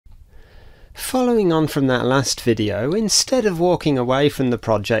Following on from that last video, instead of walking away from the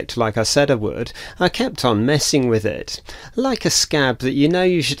project like I said I would, I kept on messing with it, like a scab that you know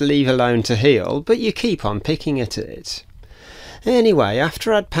you should leave alone to heal, but you keep on picking at it. Anyway,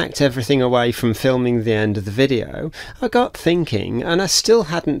 after I'd packed everything away from filming the end of the video, I got thinking, and I still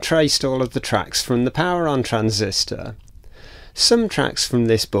hadn't traced all of the tracks from the power on transistor. Some tracks from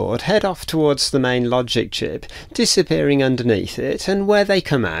this board head off towards the main logic chip, disappearing underneath it, and where they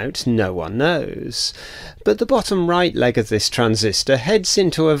come out no one knows. But the bottom right leg of this transistor heads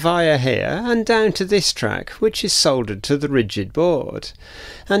into a via here and down to this track, which is soldered to the rigid board.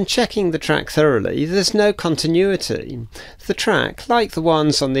 And checking the track thoroughly, there's no continuity. The track, like the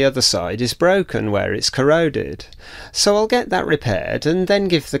ones on the other side, is broken where it's corroded. So I'll get that repaired and then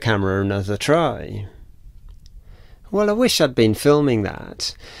give the camera another try. Well, I wish I'd been filming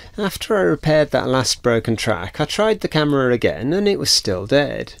that. After I repaired that last broken track, I tried the camera again and it was still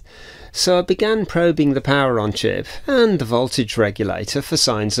dead. So I began probing the power on chip and the voltage regulator for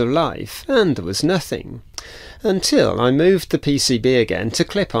signs of life, and there was nothing. Until I moved the PCB again to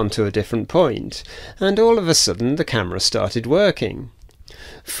clip onto a different point, and all of a sudden the camera started working.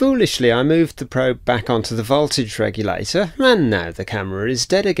 Foolishly I moved the probe back onto the voltage regulator, and now the camera is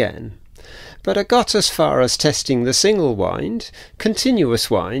dead again. But I got as far as testing the single wind, continuous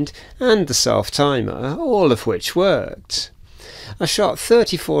wind and the self-timer, all of which worked. I shot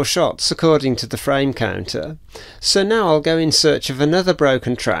 34 shots according to the frame counter, so now I'll go in search of another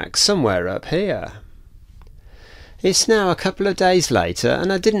broken track somewhere up here. It's now a couple of days later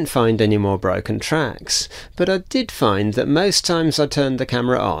and I didn't find any more broken tracks, but I did find that most times I turned the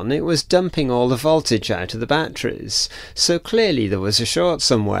camera on it was dumping all the voltage out of the batteries, so clearly there was a short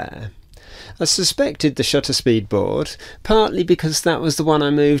somewhere. I suspected the shutter speed board, partly because that was the one I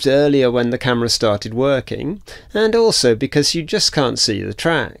moved earlier when the camera started working, and also because you just can't see the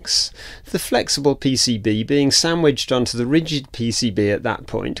tracks. The flexible PCB being sandwiched onto the rigid PCB at that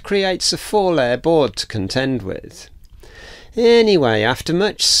point creates a 4-layer board to contend with. Anyway, after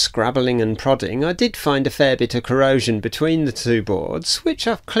much scrabbling and prodding, I did find a fair bit of corrosion between the two boards, which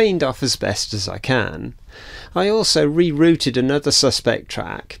I've cleaned off as best as I can. I also rerouted another suspect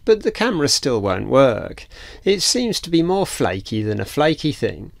track, but the camera still won't work. It seems to be more flaky than a flaky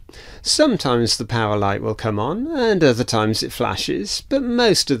thing. Sometimes the power light will come on, and other times it flashes, but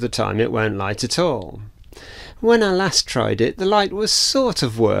most of the time it won't light at all. When I last tried it, the light was sort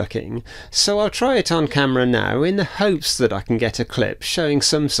of working, so I'll try it on camera now in the hopes that I can get a clip showing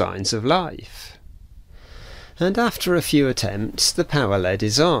some signs of life. And after a few attempts, the power LED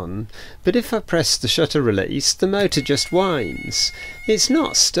is on, but if I press the shutter release, the motor just whines. It's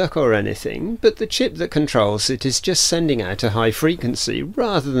not stuck or anything, but the chip that controls it is just sending out a high frequency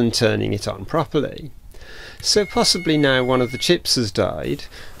rather than turning it on properly. So possibly now one of the chips has died,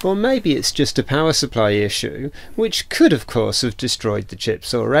 or maybe it's just a power supply issue, which could of course have destroyed the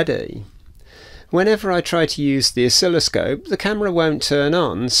chips already. Whenever I try to use the oscilloscope, the camera won't turn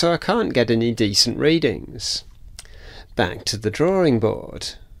on, so I can't get any decent readings. Back to the drawing board.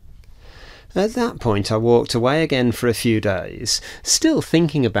 At that point I walked away again for a few days, still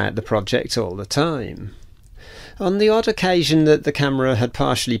thinking about the project all the time. On the odd occasion that the camera had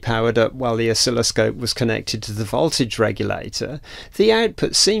partially powered up while the oscilloscope was connected to the voltage regulator, the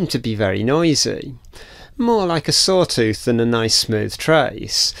output seemed to be very noisy. More like a sawtooth than a nice smooth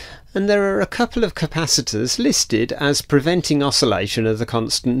trace, and there are a couple of capacitors listed as preventing oscillation of the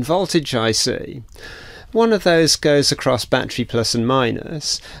constant voltage IC. One of those goes across battery plus and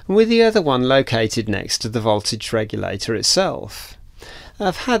minus, with the other one located next to the voltage regulator itself.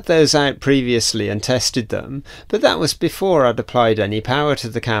 I've had those out previously and tested them, but that was before I'd applied any power to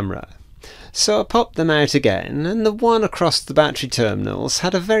the camera. So I popped them out again, and the one across the battery terminals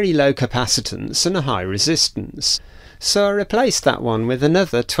had a very low capacitance and a high resistance. So I replaced that one with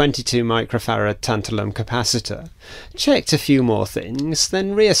another 22 microfarad tantalum capacitor, checked a few more things,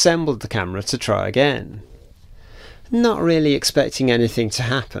 then reassembled the camera to try again. Not really expecting anything to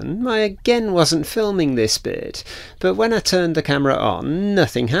happen, I again wasn't filming this bit, but when I turned the camera on,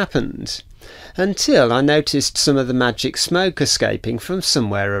 nothing happened. Until I noticed some of the magic smoke escaping from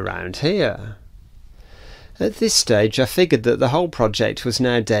somewhere around here. At this stage I figured that the whole project was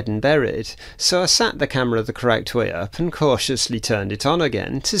now dead and buried, so I sat the camera the correct way up and cautiously turned it on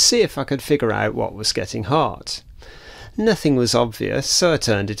again to see if I could figure out what was getting hot. Nothing was obvious, so I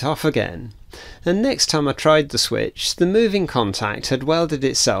turned it off again. And next time I tried the switch, the moving contact had welded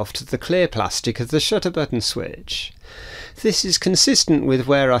itself to the clear plastic of the shutter button switch. This is consistent with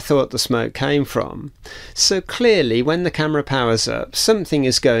where I thought the smoke came from, so clearly when the camera powers up, something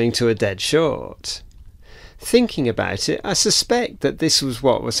is going to a dead short. Thinking about it, I suspect that this was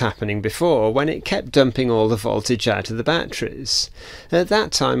what was happening before when it kept dumping all the voltage out of the batteries. At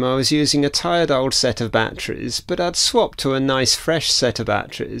that time I was using a tired old set of batteries, but I'd swapped to a nice fresh set of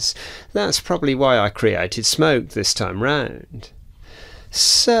batteries. That's probably why I created smoke this time round.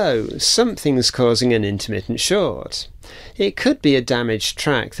 So, something's causing an intermittent short. It could be a damaged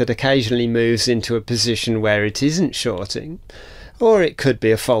track that occasionally moves into a position where it isn't shorting. Or it could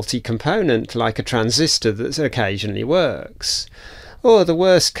be a faulty component like a transistor that occasionally works. Or the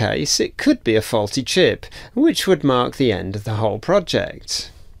worst case, it could be a faulty chip, which would mark the end of the whole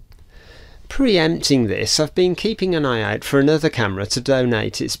project. Preempting this, I've been keeping an eye out for another camera to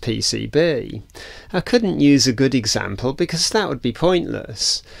donate its PCB. I couldn't use a good example because that would be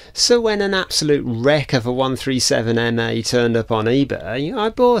pointless. So when an absolute wreck of a 137MA turned up on eBay, I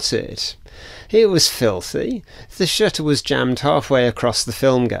bought it. It was filthy, the shutter was jammed halfway across the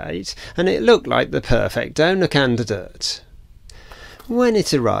film gate, and it looked like the perfect donor candidate. When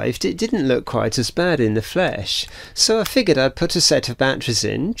it arrived, it didn't look quite as bad in the flesh, so I figured I'd put a set of batteries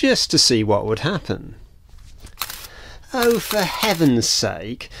in just to see what would happen. Oh, for heaven's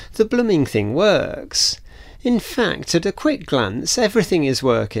sake, the blooming thing works. In fact, at a quick glance, everything is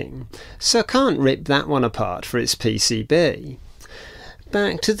working, so I can't rip that one apart for its PCB.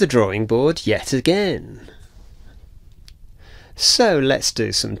 Back to the drawing board yet again. So let's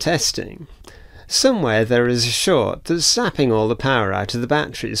do some testing. Somewhere there is a short that's zapping all the power out of the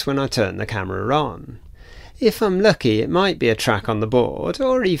batteries when I turn the camera on. If I'm lucky, it might be a track on the board,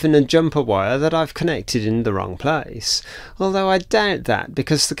 or even a jumper wire that I've connected in the wrong place, although I doubt that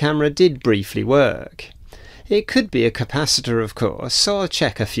because the camera did briefly work. It could be a capacitor, of course, so I'll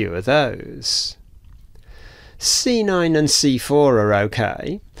check a few of those. C9 and C4 are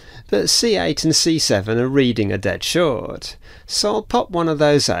okay, but C8 and C7 are reading a dead short, so I'll pop one of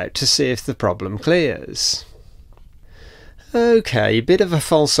those out to see if the problem clears. Okay, bit of a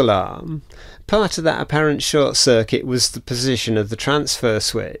false alarm. Part of that apparent short circuit was the position of the transfer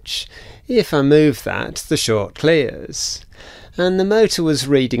switch. If I move that, the short clears. And the motor was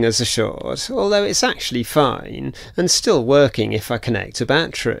reading as a short, although it's actually fine, and still working if I connect a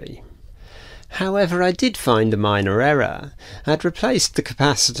battery. However, I did find a minor error. I'd replaced the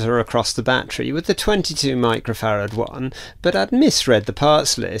capacitor across the battery with the 22 microfarad one, but I'd misread the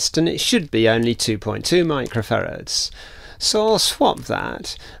parts list and it should be only 2.2 microfarads. So I'll swap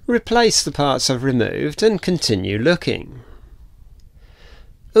that, replace the parts I've removed and continue looking.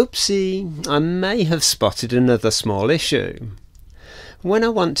 Oopsie, I may have spotted another small issue. When I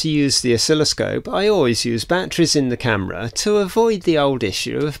want to use the oscilloscope, I always use batteries in the camera to avoid the old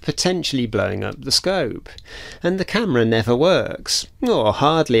issue of potentially blowing up the scope, and the camera never works, or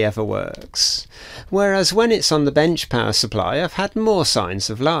hardly ever works. Whereas when it's on the bench power supply, I've had more signs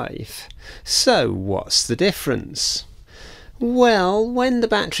of life. So what's the difference? Well, when the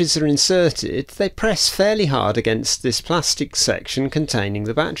batteries are inserted, they press fairly hard against this plastic section containing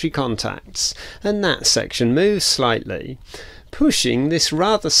the battery contacts, and that section moves slightly, pushing this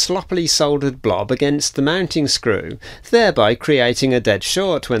rather sloppily soldered blob against the mounting screw, thereby creating a dead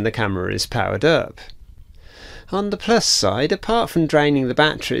short when the camera is powered up. On the plus side, apart from draining the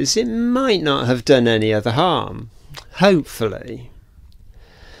batteries, it might not have done any other harm. Hopefully.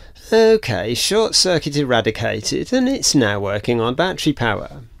 Okay, short circuit eradicated, and it's now working on battery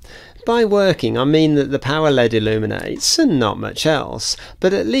power. By working, I mean that the power LED illuminates, and not much else,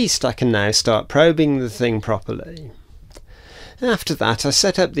 but at least I can now start probing the thing properly. After that, I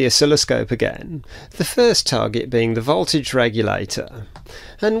set up the oscilloscope again, the first target being the voltage regulator.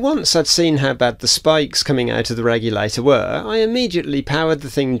 And once I'd seen how bad the spikes coming out of the regulator were, I immediately powered the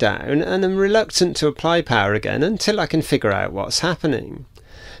thing down and am reluctant to apply power again until I can figure out what's happening.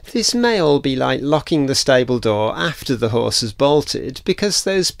 This may all be like locking the stable door after the horse has bolted, because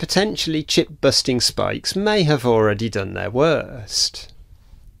those potentially chip-busting spikes may have already done their worst.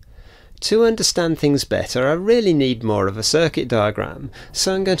 To understand things better, I really need more of a circuit diagram,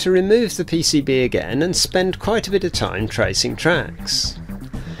 so I'm going to remove the PCB again and spend quite a bit of time tracing tracks.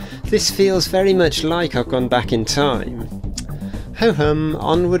 This feels very much like I've gone back in time. Ho-hum,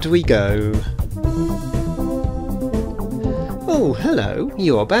 onward we go. Oh, hello,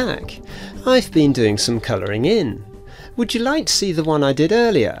 you're back. I've been doing some colouring in. Would you like to see the one I did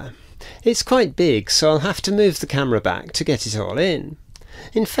earlier? It's quite big, so I'll have to move the camera back to get it all in.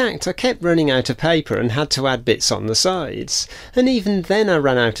 In fact, I kept running out of paper and had to add bits on the sides, and even then I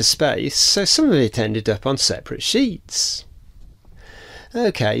ran out of space, so some of it ended up on separate sheets.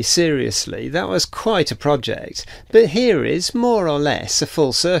 Okay, seriously, that was quite a project, but here is more or less a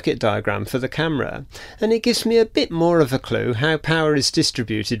full circuit diagram for the camera, and it gives me a bit more of a clue how power is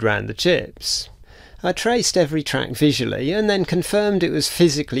distributed round the chips. I traced every track visually and then confirmed it was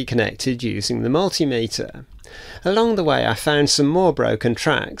physically connected using the multimeter. Along the way I found some more broken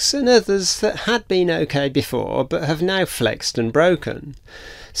tracks and others that had been okay before but have now flexed and broken,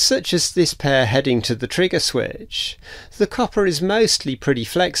 such as this pair heading to the trigger switch. The copper is mostly pretty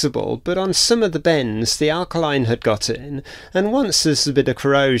flexible, but on some of the bends the alkaline had got in, and once there's a bit of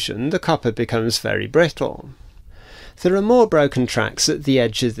corrosion the copper becomes very brittle. There are more broken tracks at the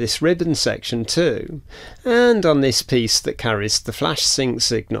edge of this ribbon section too, and on this piece that carries the flash sync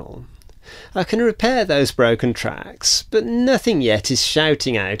signal. I can repair those broken tracks, but nothing yet is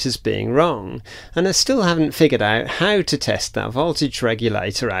shouting out as being wrong, and I still haven't figured out how to test that voltage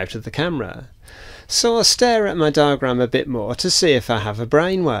regulator out of the camera. So I'll stare at my diagram a bit more to see if I have a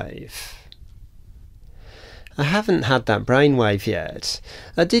brainwave. I haven't had that brainwave yet.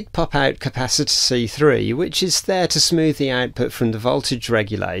 I did pop out capacitor C3, which is there to smooth the output from the voltage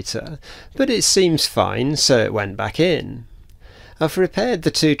regulator, but it seems fine, so it went back in. I've repaired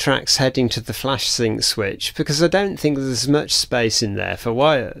the two tracks heading to the flash sync switch because I don't think there's much space in there for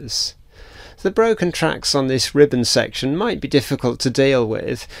wires. The broken tracks on this ribbon section might be difficult to deal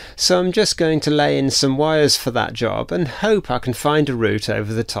with, so I'm just going to lay in some wires for that job and hope I can find a route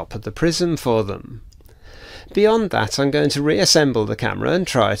over the top of the prism for them. Beyond that, I'm going to reassemble the camera and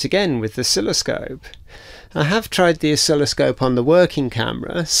try it again with the oscilloscope. I have tried the oscilloscope on the working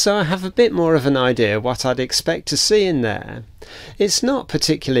camera, so I have a bit more of an idea what I'd expect to see in there. It's not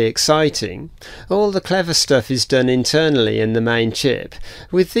particularly exciting. All the clever stuff is done internally in the main chip,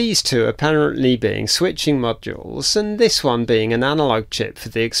 with these two apparently being switching modules and this one being an analog chip for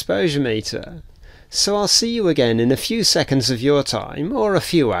the exposure meter. So I'll see you again in a few seconds of your time, or a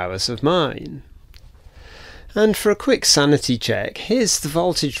few hours of mine. And for a quick sanity check, here's the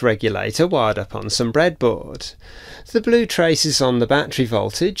voltage regulator wired up on some breadboard. The blue trace is on the battery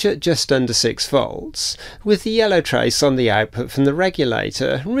voltage at just under 6 volts, with the yellow trace on the output from the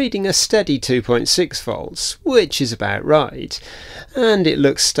regulator reading a steady 2.6 volts, which is about right, and it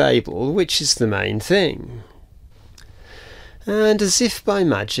looks stable, which is the main thing. And as if by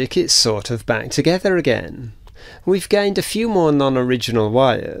magic it's sort of back together again. We've gained a few more non-original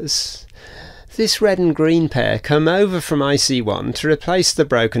wires. This red and green pair come over from IC1 to replace the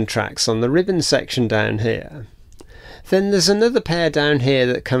broken tracks on the ribbon section down here. Then there's another pair down here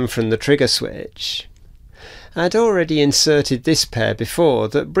that come from the trigger switch. I'd already inserted this pair before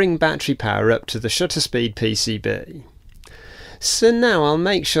that bring battery power up to the shutter speed PCB. So now I'll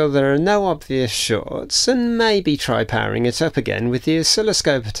make sure there are no obvious shorts and maybe try powering it up again with the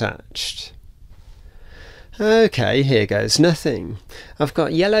oscilloscope attached. Okay, here goes nothing. I've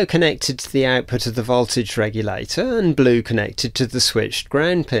got yellow connected to the output of the voltage regulator and blue connected to the switched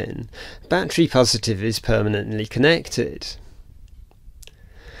ground pin. Battery positive is permanently connected.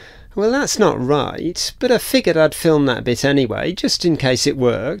 Well, that's not right, but I figured I'd film that bit anyway, just in case it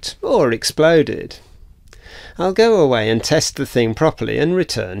worked, or exploded. I'll go away and test the thing properly and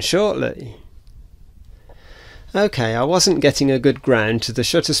return shortly. Okay, I wasn't getting a good ground to the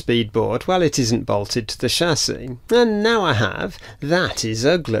shutter speed board while it isn't bolted to the chassis, and now I have. That is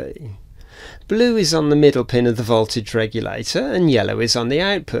ugly. Blue is on the middle pin of the voltage regulator and yellow is on the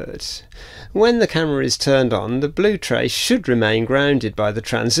output. When the camera is turned on, the blue trace should remain grounded by the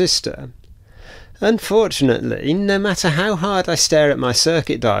transistor. Unfortunately, no matter how hard I stare at my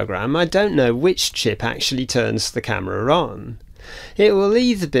circuit diagram, I don't know which chip actually turns the camera on. It will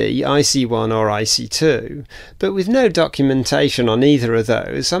either be IC1 or IC2, but with no documentation on either of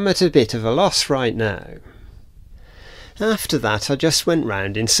those, I'm at a bit of a loss right now. After that I just went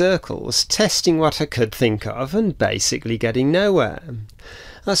round in circles, testing what I could think of and basically getting nowhere.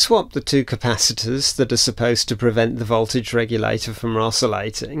 I swapped the two capacitors that are supposed to prevent the voltage regulator from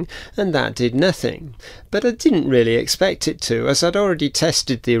oscillating, and that did nothing, but I didn't really expect it to, as I'd already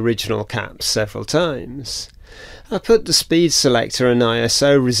tested the original caps several times. I put the speed selector and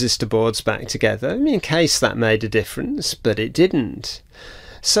ISO resistor boards back together in case that made a difference, but it didn't.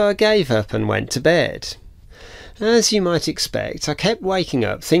 So I gave up and went to bed. As you might expect, I kept waking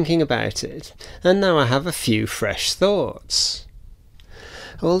up thinking about it, and now I have a few fresh thoughts.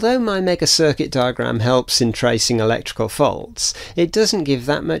 Although my mega circuit diagram helps in tracing electrical faults, it doesn't give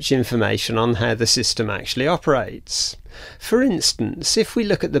that much information on how the system actually operates. For instance, if we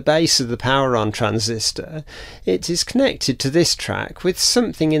look at the base of the power on transistor, it is connected to this track with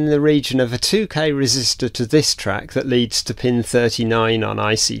something in the region of a 2K resistor to this track that leads to pin 39 on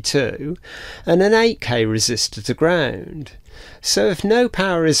IC2, and an 8K resistor to ground. So if no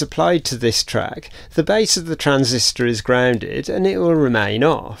power is applied to this track, the base of the transistor is grounded and it will remain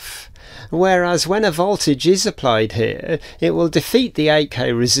off. whereas when a voltage is applied here, it will defeat the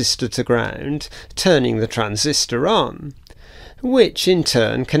 8K resistor to ground, turning the transistor on, which in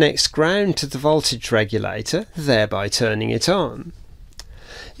turn connects ground to the voltage regulator, thereby turning it on.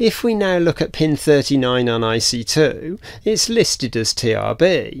 If we now look at pin 39 on IC2, it's listed as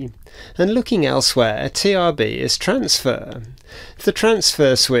TRB, and looking elsewhere, TRB is transfer. The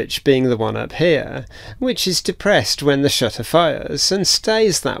transfer switch being the one up here, which is depressed when the shutter fires and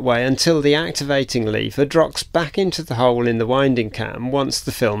stays that way until the activating lever drops back into the hole in the winding cam once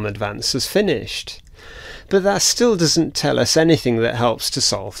the film advance has finished. But that still doesn't tell us anything that helps to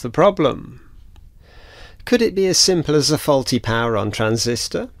solve the problem. Could it be as simple as a faulty power-on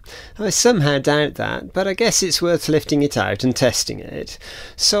transistor? I somehow doubt that, but I guess it's worth lifting it out and testing it,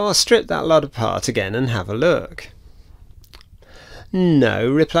 so I'll strip that lot apart again and have a look. No,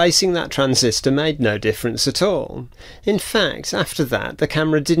 replacing that transistor made no difference at all. In fact, after that, the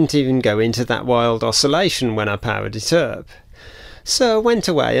camera didn't even go into that wild oscillation when I powered it up. So I went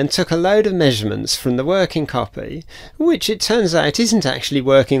away and took a load of measurements from the working copy, which it turns out isn't actually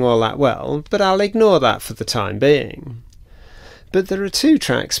working all that well, but I'll ignore that for the time being. But there are two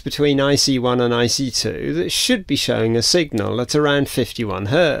tracks between IC1 and IC2 that should be showing a signal at around 51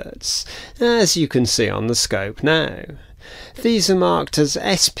 Hz, as you can see on the scope now. These are marked as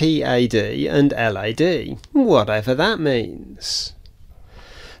SPAD and LAD, whatever that means.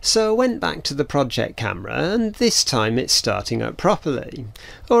 So I went back to the project camera, and this time it's starting up properly,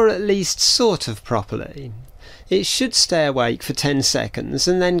 or at least sort of properly. It should stay awake for 10 seconds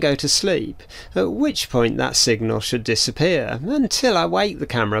and then go to sleep, at which point that signal should disappear, until I wake the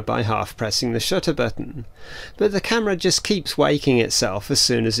camera by half pressing the shutter button. But the camera just keeps waking itself as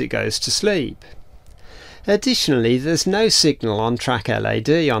soon as it goes to sleep. Additionally, there's no signal on track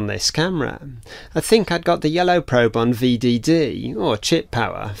LAD on this camera. I think I'd got the yellow probe on VDD, or chip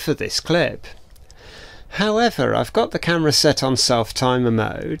power, for this clip. However, I've got the camera set on self-timer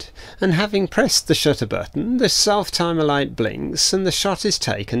mode, and having pressed the shutter button, the self-timer light blinks and the shot is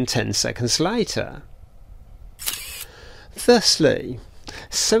taken 10 seconds later. Thusly,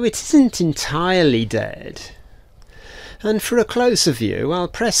 so it isn't entirely dead. And for a closer view, I'll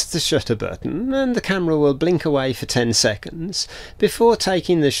press the shutter button and the camera will blink away for 10 seconds before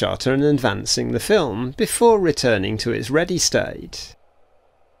taking the shot and advancing the film before returning to its ready state.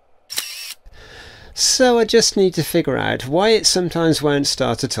 So I just need to figure out why it sometimes won't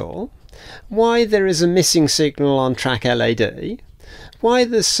start at all, why there is a missing signal on track LAD, why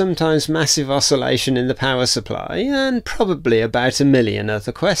there's sometimes massive oscillation in the power supply, and probably about a million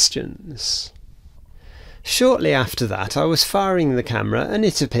other questions. Shortly after that I was firing the camera and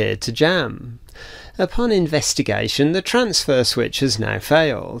it appeared to jam. Upon investigation, the transfer switch has now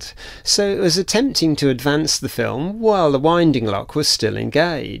failed, so it was attempting to advance the film while the winding lock was still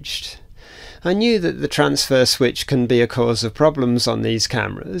engaged. I knew that the transfer switch can be a cause of problems on these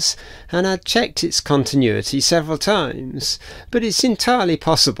cameras, and I'd checked its continuity several times, but it's entirely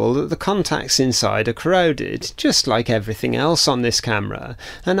possible that the contacts inside are corroded, just like everything else on this camera,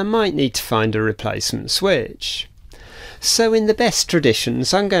 and I might need to find a replacement switch. So in the best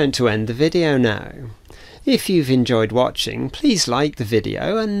traditions, I'm going to end the video now. If you've enjoyed watching, please like the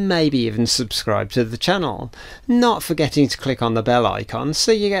video and maybe even subscribe to the channel, not forgetting to click on the bell icon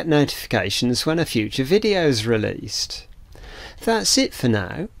so you get notifications when a future video is released. That's it for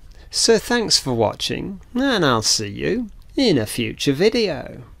now, so thanks for watching, and I'll see you in a future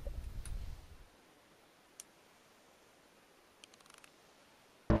video.